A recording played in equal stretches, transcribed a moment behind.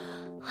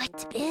What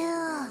to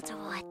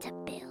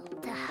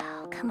build?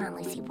 Oh, come on,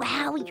 Lucy.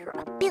 Wow, you're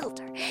a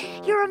builder.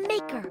 You're a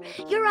maker.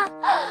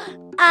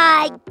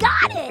 I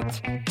got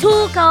it!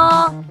 Tool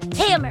call.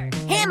 Hammer.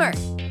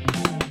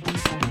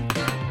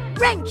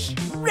 Wrench.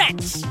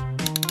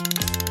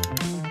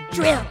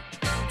 Drill.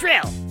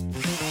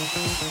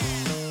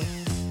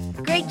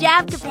 Great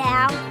job,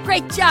 Kapow.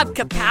 Great job,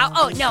 Kapow.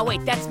 Oh, no,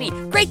 wait, that's me.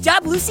 Great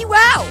job, Lucy.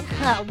 Wow.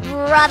 Oh,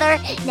 brother.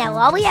 Now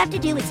all we have to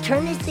do is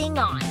turn this thing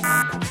on.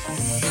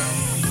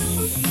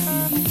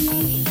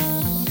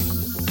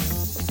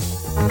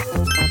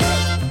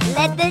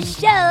 Let the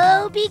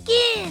show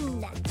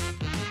begin.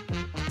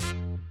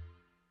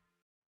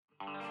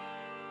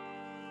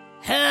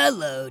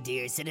 Hello,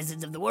 dear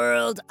citizens of the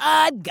world.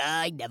 I'm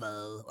Guy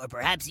Neville, or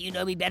perhaps you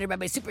know me better by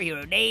my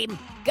superhero name,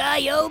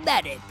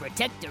 Guy-O-Matic,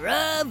 protector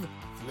of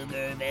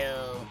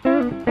Pflugerville.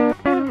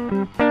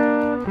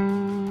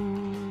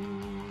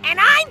 And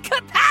I'm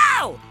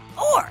Kapow!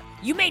 Or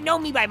you may know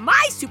me by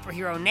my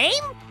superhero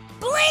name,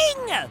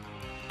 Bling!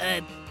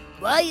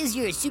 Why is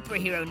your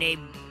superhero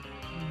name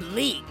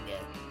Bling?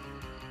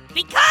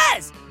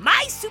 Because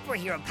my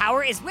superhero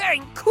power is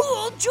wearing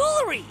cool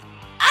jewelry,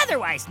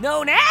 otherwise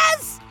known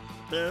as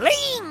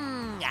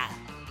Bling!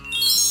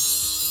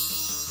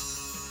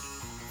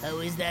 How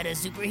is that a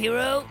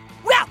superhero?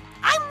 Well,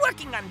 I'm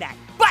working on that,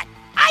 but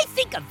I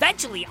think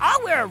eventually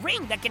I'll wear a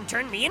ring that can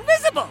turn me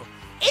invisible.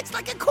 It's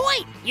like a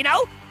coin, you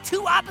know?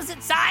 Two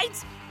opposite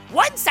sides.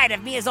 One side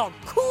of me is all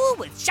cool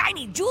with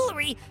shiny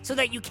jewelry so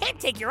that you can't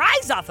take your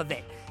eyes off of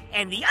it.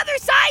 And the other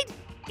side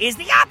is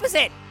the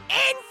opposite.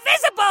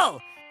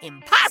 Invisible!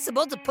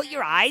 Impossible to put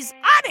your eyes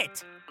on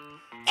it.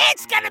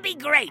 It's gonna be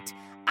great.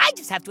 I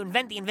just have to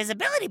invent the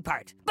invisibility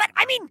part. But,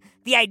 I mean,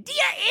 the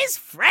idea is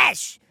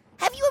fresh.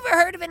 Have you ever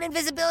heard of an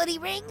invisibility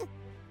ring?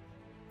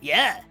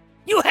 Yeah.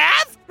 You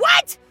have?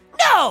 What?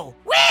 No!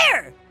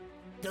 Where?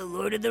 The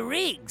Lord of the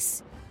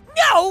Rings.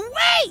 No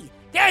way!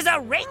 There's a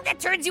ring that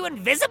turns you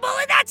invisible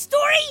in that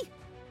story?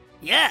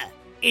 Yeah,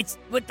 it's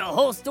what the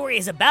whole story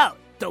is about.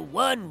 The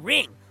One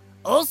Ring.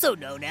 Also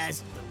known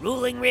as the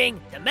Ruling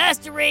Ring, the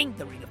Master Ring,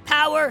 the Ring of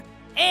Power,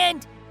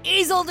 and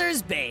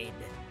Isildur's Bane.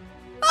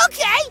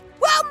 Okay,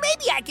 well,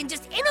 maybe I can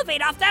just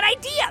innovate off that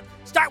idea.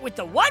 Start with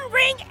the One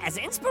Ring as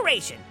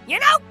inspiration, you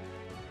know?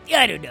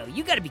 I don't know,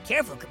 you gotta be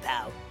careful,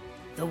 Kapow.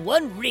 The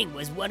One Ring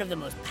was one of the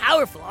most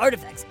powerful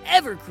artifacts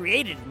ever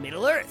created in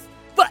Middle-earth,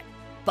 but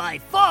by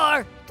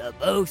far the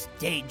most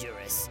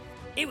dangerous.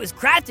 It was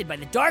crafted by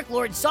the Dark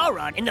Lord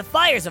Sauron in the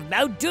fires of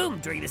Mount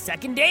Doom during the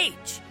Second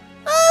Age.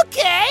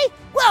 Okay,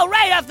 well,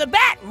 right off the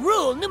bat,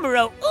 rule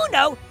numero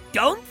uno,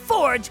 don't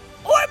forge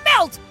or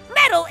melt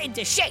metal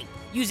into shape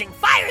using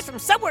fires from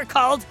somewhere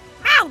called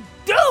Mount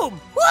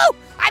Doom. Woo!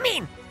 I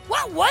mean,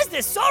 what was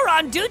this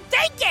Sauron dude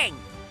thinking?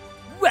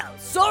 Well,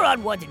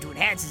 Sauron wanted to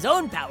enhance his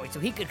own power so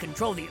he could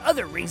control the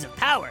other rings of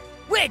power,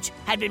 which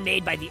had been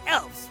made by the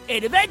elves,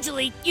 and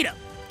eventually,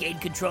 gain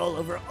control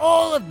over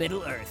all of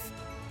Middle-earth.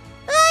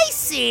 I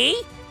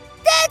see.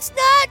 That's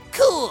not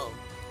cool.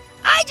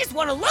 I just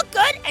want to look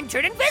good and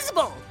turn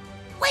invisible.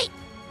 Wait,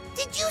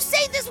 did you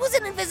say this was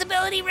an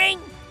invisibility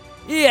ring?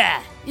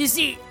 Yeah, you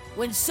see,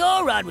 when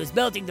Sauron was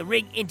melting the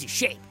ring into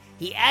shape,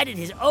 he added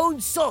his own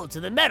soul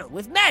to the metal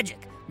with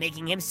magic,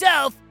 making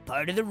himself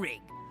part of the ring.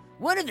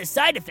 One of the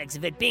side effects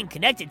of it being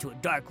connected to a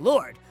Dark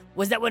Lord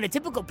was that when a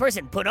typical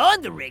person put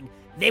on the ring,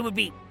 they would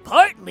be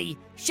partly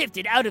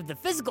shifted out of the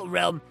physical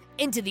realm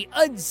into the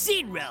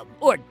unseen realm,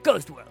 or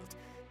ghost world.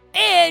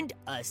 And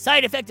a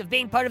side effect of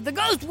being part of the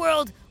ghost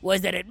world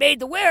was that it made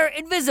the wearer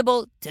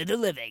invisible to the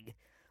living,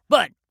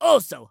 but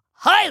also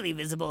highly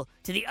visible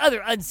to the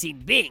other unseen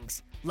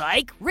beings,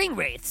 like ring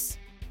wraiths.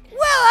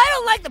 Well, I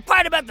don't like the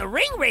part about the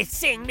ring wraiths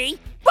seeing me,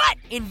 but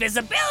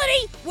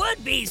invisibility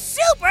would be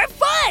super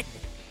fun!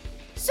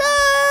 So,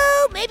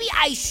 maybe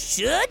I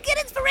should get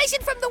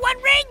inspiration from the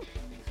One Ring?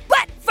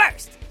 But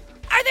first,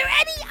 are there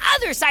any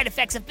other side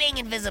effects of being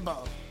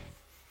invisible?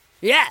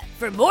 Yeah,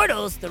 for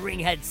mortals, the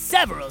ring had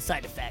several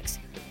side effects.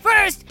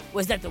 First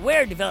was that the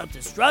wearer developed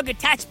a strong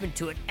attachment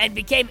to it and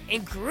became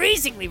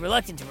increasingly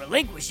reluctant to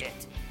relinquish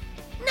it.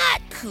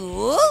 Not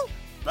cool,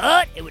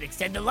 but it would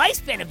extend the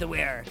lifespan of the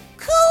wearer.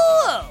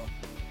 Cool!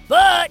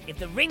 But if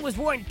the ring was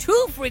worn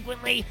too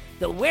frequently,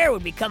 the wearer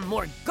would become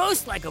more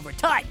ghost-like over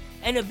time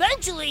and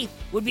eventually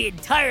would be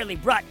entirely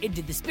brought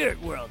into the spirit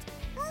world.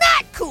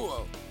 Not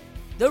cool!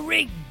 The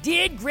ring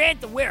did grant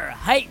the wearer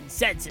heightened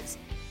senses,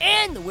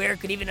 and the wearer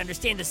could even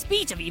understand the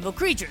speech of evil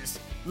creatures,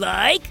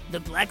 like the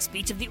black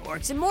speech of the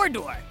orcs in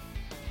Mordor.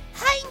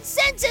 Heightened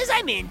senses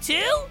I'm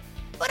into,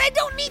 but I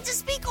don't need to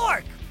speak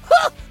orc.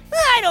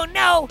 I don't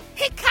know,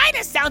 it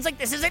kinda sounds like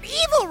this is an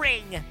evil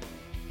ring.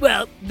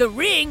 Well, the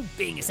ring,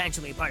 being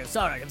essentially a part of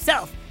Sauron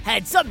himself,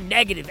 had some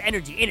negative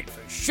energy in it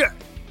for sure.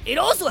 It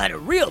also had a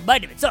real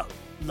mind of its own.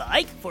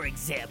 Like, for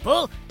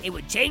example, it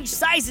would change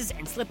sizes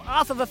and slip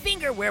off of a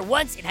finger where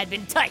once it had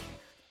been tight.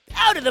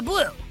 Out of the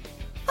blue.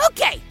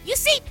 Okay, you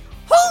see,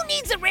 who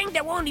needs a ring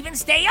that won't even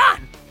stay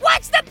on?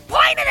 What's the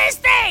point of this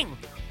thing?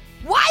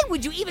 Why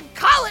would you even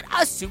call it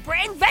a super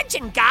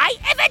invention, Guy,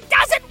 if it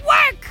doesn't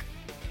work?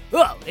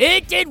 Oh,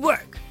 it did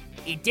work.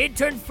 it did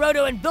turn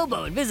Frodo and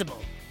Bilbo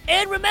invisible.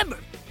 And remember,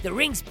 the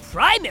ring's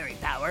primary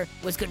power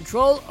was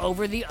control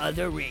over the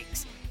other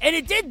rings. And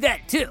it did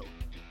that too.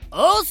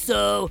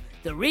 Also,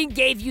 the ring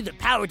gave you the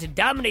power to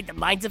dominate the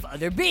minds of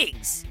other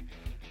beings.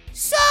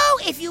 So,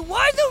 if you wore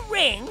the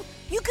ring,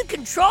 you could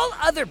control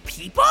other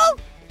people?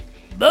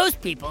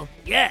 Most people,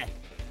 yeah.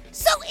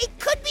 So it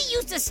could be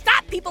used to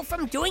stop people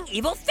from doing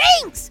evil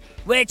things,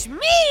 which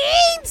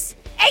means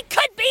it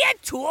could be a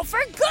tool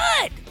for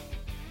good.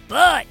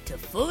 But to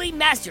fully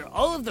master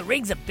all of the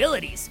ring's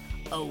abilities,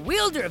 a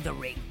wielder of the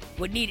ring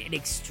would need an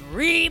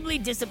extremely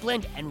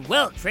disciplined and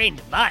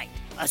well-trained mind,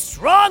 a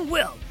strong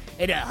will,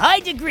 and a high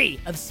degree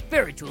of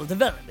spiritual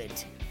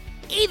development.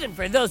 Even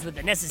for those with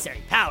the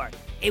necessary power,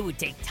 it would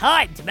take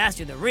time to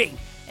master the ring,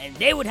 and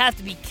they would have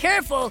to be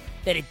careful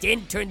that it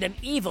didn't turn them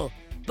evil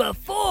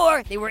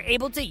before they were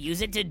able to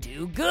use it to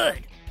do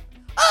good.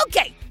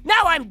 Okay,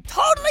 now I'm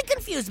totally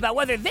confused about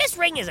whether this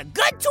ring is a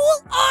good tool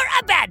or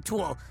a bad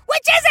tool.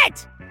 Which is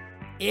it?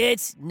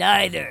 It's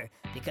neither,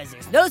 because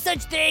there's no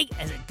such thing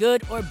as a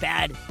good or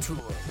bad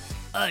tool.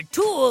 A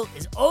tool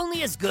is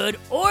only as good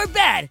or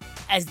bad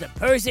as the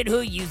person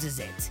who uses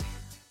it.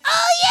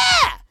 Oh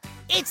yeah!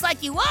 It's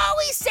like you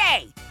always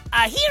say,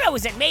 a hero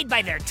isn't made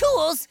by their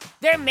tools,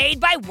 they're made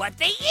by what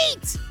they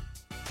eat.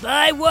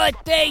 By what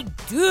they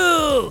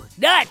do,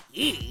 not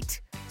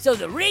eat. So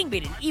the ring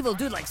made an evil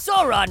dude like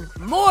Sauron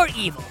more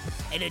evil,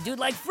 and a dude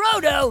like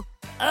Frodo,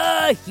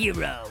 a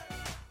hero.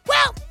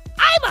 Well,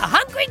 I'm a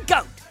hungry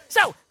goat,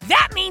 so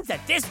that means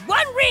that this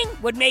one ring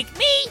would make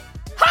me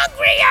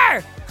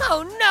hungrier!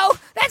 Oh no,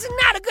 that's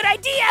not a good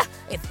idea!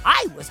 If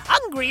I was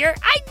hungrier,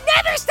 I'd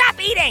never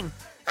stop eating!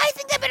 I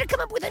think I better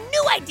come up with a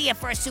new idea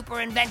for a super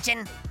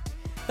invention.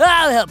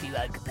 I'll help you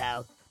out,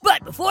 Kapow.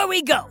 But before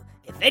we go,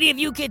 if any of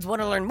you kids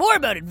want to learn more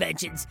about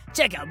inventions,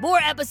 check out more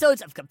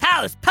episodes of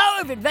Kapow's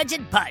Power of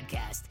Invention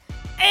podcast.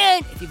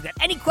 And if you've got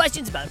any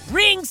questions about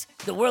rings,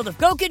 the world of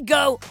Go Kid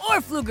Go, or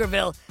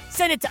Pflugerville,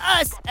 send it to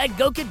us at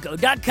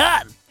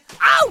GoKidGo.com.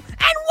 Oh,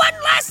 and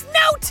one last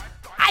note!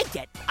 I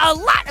get a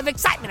lot of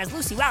excitement as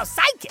Lucy Wow's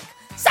sidekick.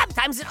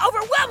 Sometimes it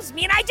overwhelms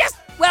me and I just,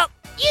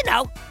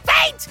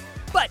 faint.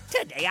 But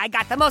today I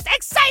got the most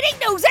exciting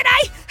news and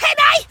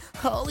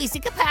oh, Lucy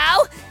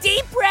Kapow,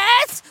 deep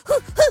breaths,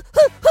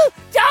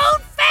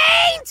 don't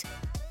faint!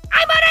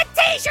 I'm on a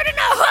t-shirt and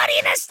a hoodie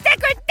and a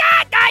sticker,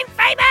 I'm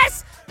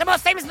famous! The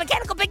most famous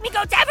mechanical pygmy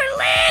goat to ever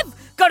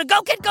live! Go to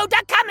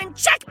GoKidGo.com and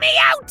check me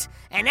out!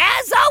 And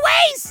as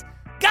always,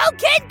 Go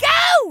Kid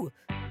Go!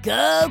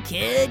 Go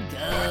Kid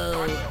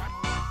Go!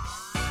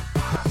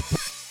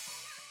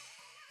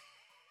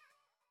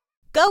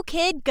 Go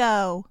Kid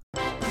Go!